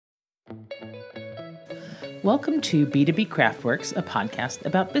Welcome to B2B Craftworks, a podcast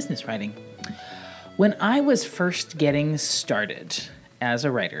about business writing. When I was first getting started as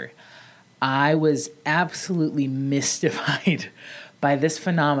a writer, I was absolutely mystified by this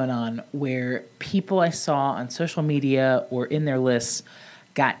phenomenon where people I saw on social media or in their lists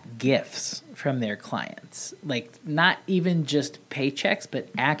got gifts from their clients. Like, not even just paychecks, but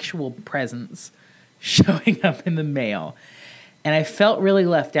actual presents showing up in the mail. And I felt really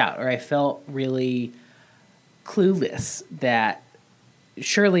left out, or I felt really clueless that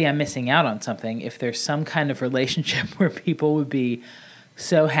surely I'm missing out on something if there's some kind of relationship where people would be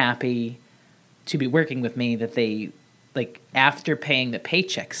so happy to be working with me that they, like, after paying the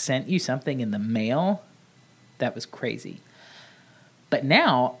paycheck, sent you something in the mail. That was crazy. But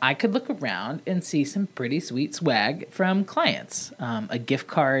now I could look around and see some pretty sweet swag from clients. A gift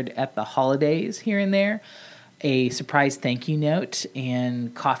card at the holidays here and there, a surprise thank you note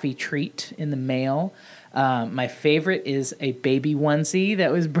and coffee treat in the mail. My favorite is a baby onesie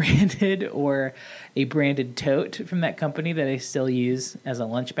that was branded, or a branded tote from that company that I still use as a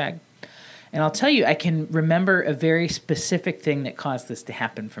lunch bag. And I'll tell you, I can remember a very specific thing that caused this to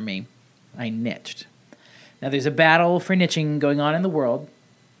happen for me. I niched. Now, there's a battle for niching going on in the world.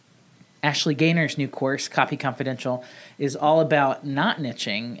 Ashley Gaynor's new course, Copy Confidential, is all about not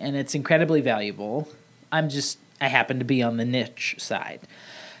niching, and it's incredibly valuable. I happen to be on the niche side.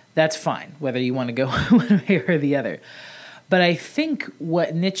 That's fine, whether you want to go one way or the other. But I think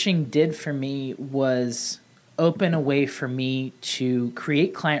what niching did for me was open a way for me to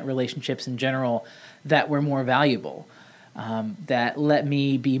create client relationships in general that were more valuable, that let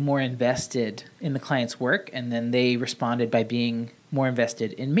me be more invested in the client's work, and then they responded by being more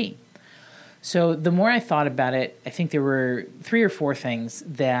invested in me. So the more I thought about it, I think there were 3 or 4 things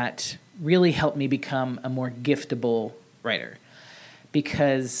that really helped me become a more giftable writer.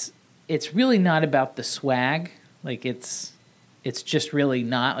 Because it's really not about the swag. Like, it's just really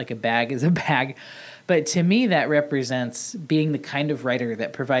not. Like, a bag is a bag. But to me, that represents being the kind of writer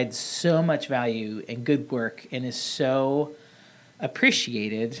that provides so much value and good work and is so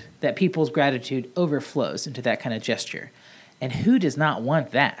appreciated that people's gratitude overflows into that kind of gesture. And who does not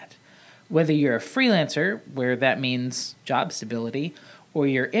want that? Whether you're a freelancer, where that means job stability, or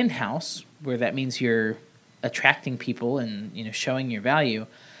you're in-house, where that means you're attracting people and, showing your value,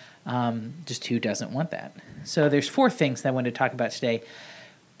 just who doesn't want that? So there's 4 things that I wanted to talk about today.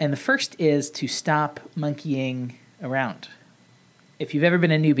 And the first is to stop monkeying around. If you've ever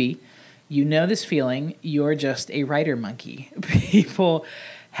been a newbie, you know this feeling. You're just a writer monkey. People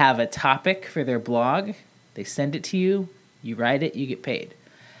have a topic for their blog. They send it to you. You write it. You get paid.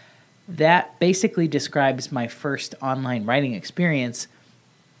 That basically describes my first online writing experience,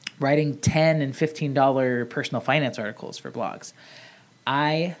 writing $10 and $15 personal finance articles for blogs.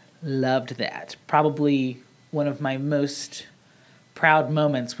 I loved that. Probably one of my most proud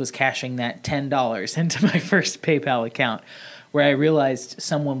moments was cashing that $10 into my first PayPal account, where I realized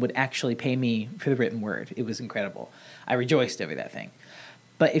someone would actually pay me for the written word. It was incredible. I rejoiced over that thing.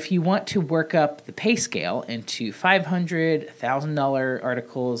 But if you want to work up the pay scale into $500, $1,000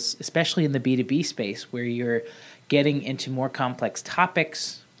 articles, especially in the B2B space, where you're getting into more complex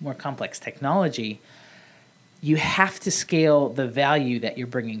topics, more complex technology, you have to scale the value that you're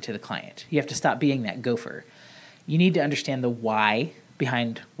bringing to the client. You have to stop being that gopher. You need to understand the why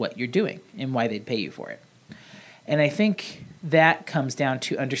behind what you're doing and why they'd pay you for it. And I think that comes down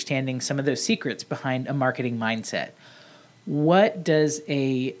to understanding some of those secrets behind a marketing mindset. What does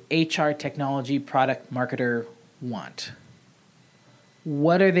a HR technology product marketer want?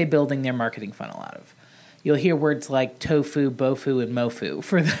 What are they building their marketing funnel out of? You'll hear words like tofu, bofu, and mofu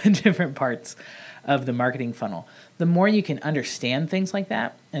for the different parts of the marketing funnel. The more you can understand things like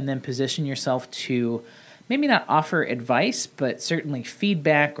that and then position yourself to maybe not offer advice, but certainly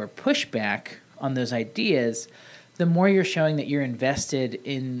feedback or pushback on those ideas, the more you're showing that you're invested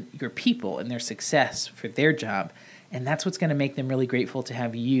in your people and their success for their job. And that's what's going to make them really grateful to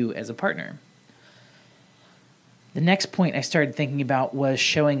have you as a partner. The next point I started thinking about was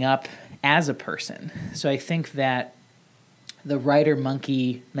showing up as a person. So I think that the writer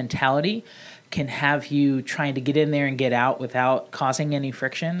monkey mentality can have you trying to get in there and get out without causing any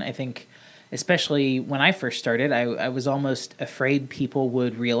friction. I think especially when I first started, I was almost afraid people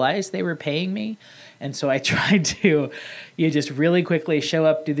would realize they were paying me. And so I tried to just really quickly show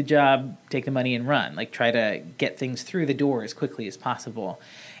up, do the job, take the money and run, like try to get things through the door as quickly as possible.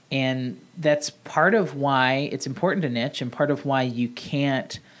 And that's part of why it's important to niche and part of why you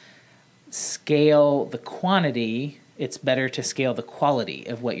can't scale the quantity. It's better to scale the quality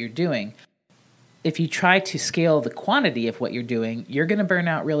of what you're doing. if you try to scale the quantity of what you're doing, you're going to burn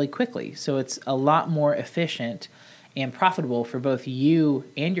out really quickly. So it's a lot more efficient and profitable for both you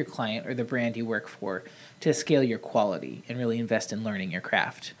and your client or the brand you work for to scale your quality and really invest in learning your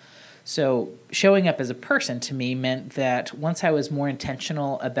craft. So showing up as a person to me meant that once I was more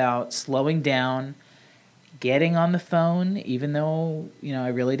intentional about slowing down, getting on the phone, even though, I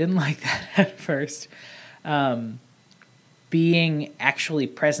really didn't like that at first, being actually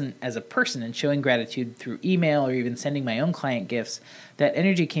present as a person and showing gratitude through email or even sending my own client gifts, that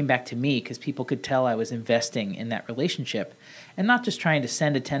energy came back to me because people could tell I was investing in that relationship and not just trying to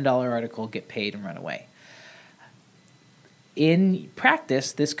send a $10 article, get paid, and run away. In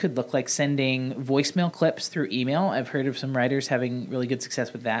practice, this could look like sending voicemail clips through email. I've heard of some writers having really good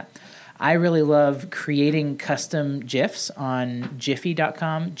success with that. I really love creating custom GIFs on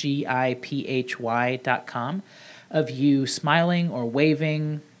Giphy.com, GIPHY.com, of you smiling or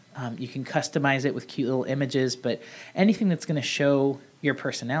waving. You can customize it with cute little images, but anything that's going to show your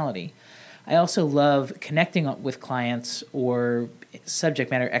personality. I also love connecting with clients or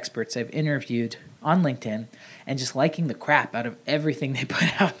subject matter experts I've interviewed on LinkedIn and just liking the crap out of everything they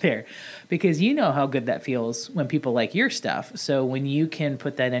put out there, because you know how good that feels when people like your stuff. So when you can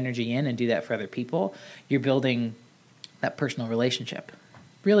put that energy in and do that for other people, you're building that personal relationship.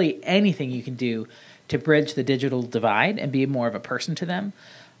 Really anything you can do to bridge the digital divide and be more of a person to them,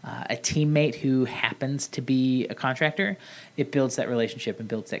 a teammate who happens to be a contractor, it builds that relationship and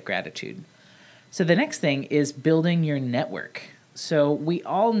builds that gratitude. So the next thing is building your network. So we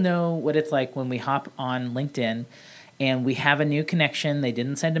all know what it's like when we hop on LinkedIn and we have a new connection, they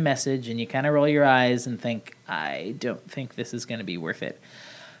didn't send a message, and you kind of roll your eyes and think, I don't think this is going to be worth it.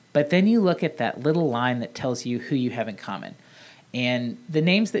 But then you look at that little line that tells you who you have in common. And the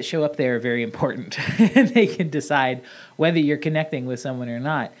names that show up there are very important. They can decide whether you're connecting with someone or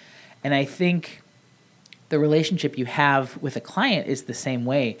not. And I think the relationship you have with a client is the same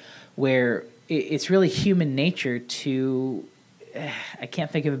way, where it's really human nature to, I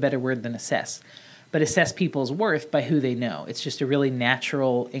can't think of a better word than assess, but assess people's worth by who they know. It's just a really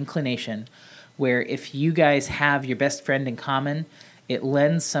natural inclination where if you guys have your best friend in common, it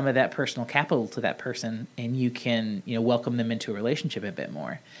lends some of that personal capital to that person, and you can, welcome them into a relationship a bit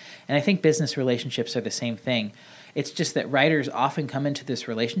more. And I think business relationships are the same thing. It's just that writers often come into this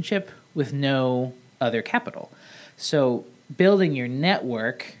relationship with no other capital. So building your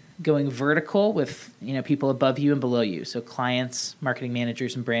network, going vertical with, people above you and below you. So clients, marketing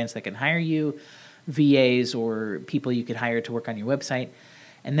managers, and brands that can hire you, VAs or people you could hire to work on your website,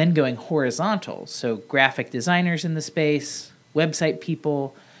 and then going horizontal. So graphic designers in the space, website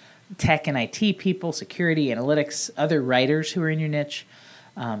people, tech and IT people, security, analytics, other writers who are in your niche,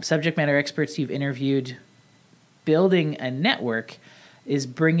 subject matter experts you've interviewed. Building a network is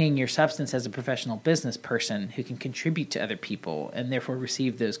bringing your substance as a professional business person who can contribute to other people and therefore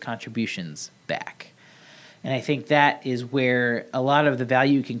receive those contributions back. And I think that is where a lot of the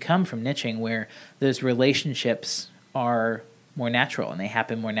value can come from niching, where those relationships are more natural and they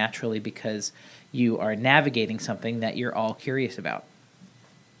happen more naturally because you are navigating something that you're all curious about.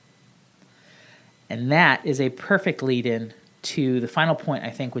 And that is a perfect lead-in to the final point, I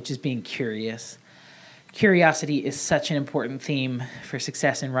think, which is being curious. Curiosity is such an important theme for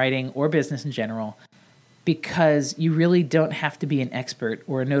success in writing or business in general, because you really don't have to be an expert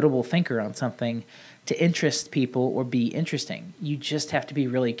or a notable thinker on something to interest people or be interesting. You just have to be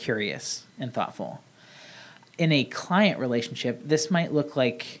really curious and thoughtful. In a client relationship, this might look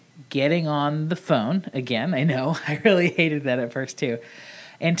like getting on the phone, again, I know, I really hated that at first too,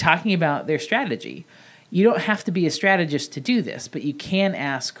 and talking about their strategy. You don't have to be a strategist to do this, but you can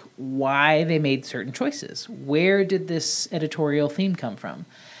ask why they made certain choices. Where did this editorial theme come from?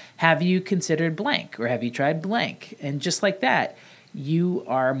 Have you considered blank, or have you tried blank? And just like that, you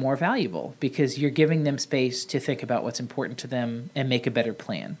are more valuable because you're giving them space to think about what's important to them and make a better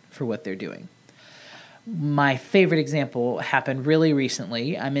plan for what they're doing. My favorite example happened really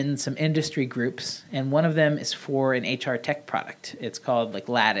recently. I'm in some industry groups, and one of them is for an HR tech product. It's called like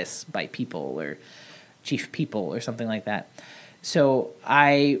Lattice by People or Chief People or something like that. So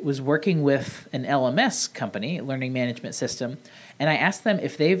I was working with an LMS company, learning management system, and I asked them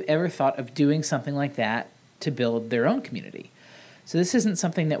if they've ever thought of doing something like that to build their own community. So this isn't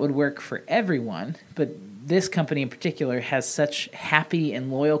something that would work for everyone, but this company in particular has such happy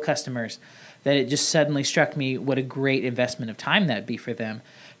and loyal customers that it just suddenly struck me what a great investment of time that would be for them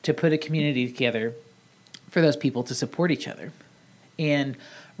to put a community together for those people to support each other. And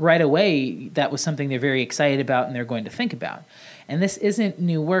right away, that was something they're very excited about and they're going to think about. And this isn't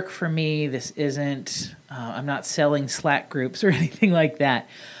new work for me. This isn't, I'm not selling Slack groups or anything like that.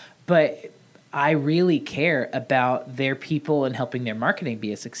 But I really care about their people and helping their marketing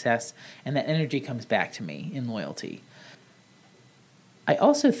be a success, and that energy comes back to me in loyalty. I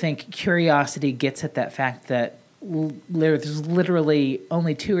also think curiosity gets at that fact that there's literally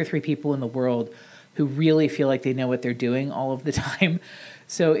only 2 or 3 people in the world who really feel like they know what they're doing all of the time.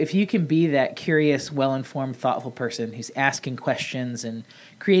 So if you can be that curious, well-informed, thoughtful person who's asking questions and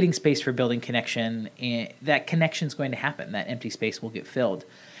creating space for building connection, that connection's going to happen. That empty space will get filled.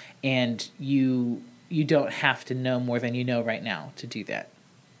 And you don't have to know more than you know right now to do that.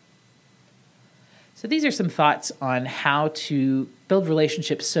 So these are some thoughts on how to build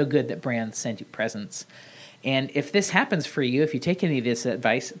relationships so good that brands send you presents. And if this happens for you, if you take any of this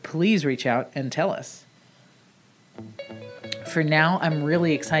advice, please reach out and tell us. For now, I'm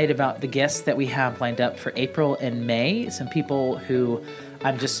really excited about the guests that we have lined up for April and May. Some people who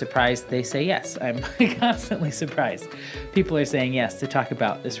I'm just surprised they say yes. I'm constantly surprised. People are saying yes to talk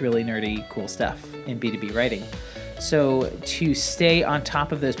about this really nerdy, cool stuff in B2B writing. So to stay on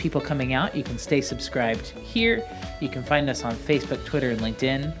top of those people coming out, you can stay subscribed here. You can find us on Facebook, Twitter, and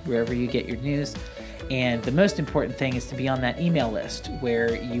LinkedIn, wherever you get your news. And the most important thing is to be on that email list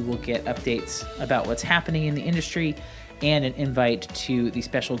where you will get updates about what's happening in the industry and an invite to the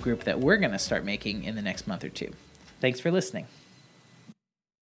special group that we're going to start making in the next month or two. Thanks for listening.